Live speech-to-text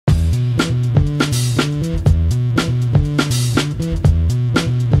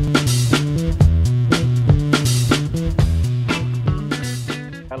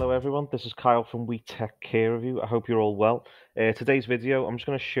this is Kyle from WeTechCareOfYou. I hope you're all well. Today's video, I'm just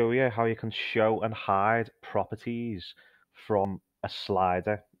going to show you how you can show and hide properties from a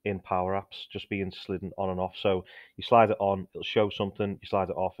slider in PowerApps, just being slidden on and off. So you slide it on, it'll show something. You slide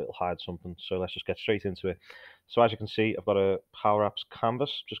it off, it'll hide something. So let's just get straight into it. So as you can see, I've got a PowerApps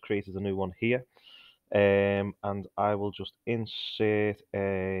canvas, just created a new one here. And I will just insert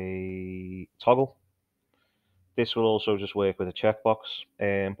a toggle. This will also just work with a checkbox.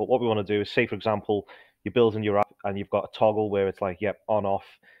 But what we want to do is, say, for example, you're building your app and you've got a toggle where it's like, yep, on, off.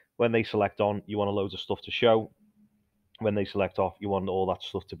 When they select on, you want a load of stuff to show. When they select off, you want all that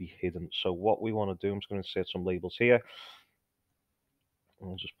stuff to be hidden. So what we want to do, I'm just going to insert some labels here.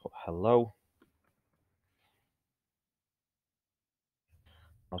 I'll just put hello.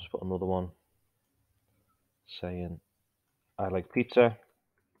 I'll just put another one saying, I like pizza.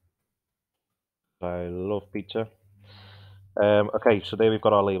 I love pizza. Okay, so there we've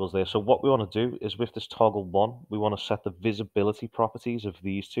got our labels there. So what we want to do is, with this toggle one, we want to set the visibility properties of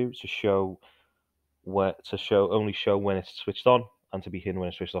these two to show only show when it's switched on and to be hidden when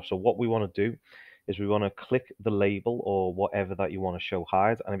it's switched off. So what we want to do is we want to click the label or whatever that you want to show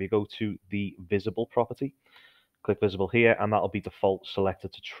hide, and if you go to the visible property, click visible here, and that'll be default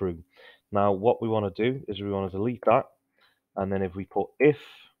selected to true. Now what we want to do is we want to delete that, and then if we put if,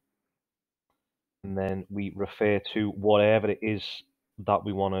 and then we refer to whatever it is that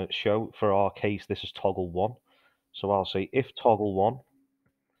we want to show. For our case, this is toggle one. So I'll say if toggle one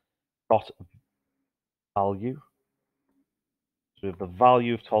dot value. So if the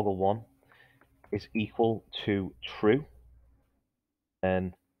value of toggle one is equal to true,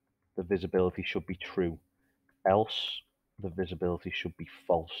 then the visibility should be true. Else, the visibility should be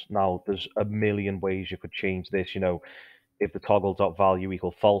false. Now, there's a million ways you could change this. You know, if the toggle dot value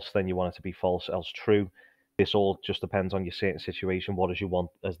equal false, then you want it to be false, else true. This all just depends on your certain situation. What does you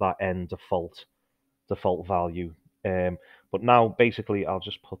want as that end default value? But now basically I'll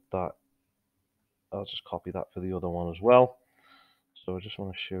just put that. I'll just copy that for the other one as well. So I just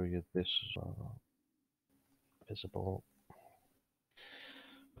want to show you this as well. Visible.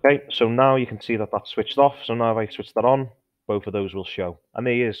 Okay, so now you can see that that's switched off. So now if I switch that on, both of those will show. And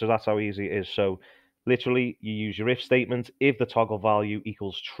there he is. So that's how easy it is. So literally, you use your if statement if the toggle value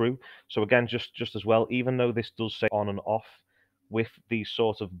equals true. So again, just as well, even though this does say on and off, with these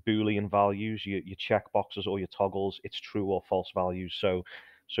sort of Boolean values, your check boxes or your toggles, it's true or false values. So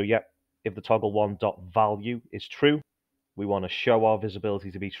yeah, if the toggle one dot value is true, we want to show our visibility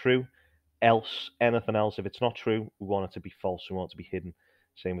to be true. Else, anything else, if it's not true, we want it to be false. We want it to be hidden.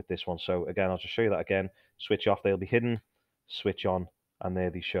 Same with this one. So again, I'll just show you that again. Switch off, they'll be hidden. Switch on, and there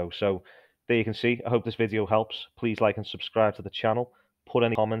they show. So there you can see. I hope this video helps. Please like and subscribe to the channel. Put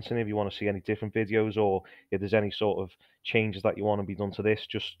any comments in if you want to see any different videos, or if there's any sort of changes that you want to be done to this,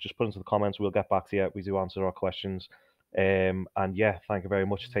 just put into the comments. We'll get back to you. We do answer our questions. And yeah, thank you very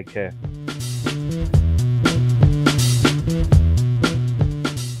much. Take care.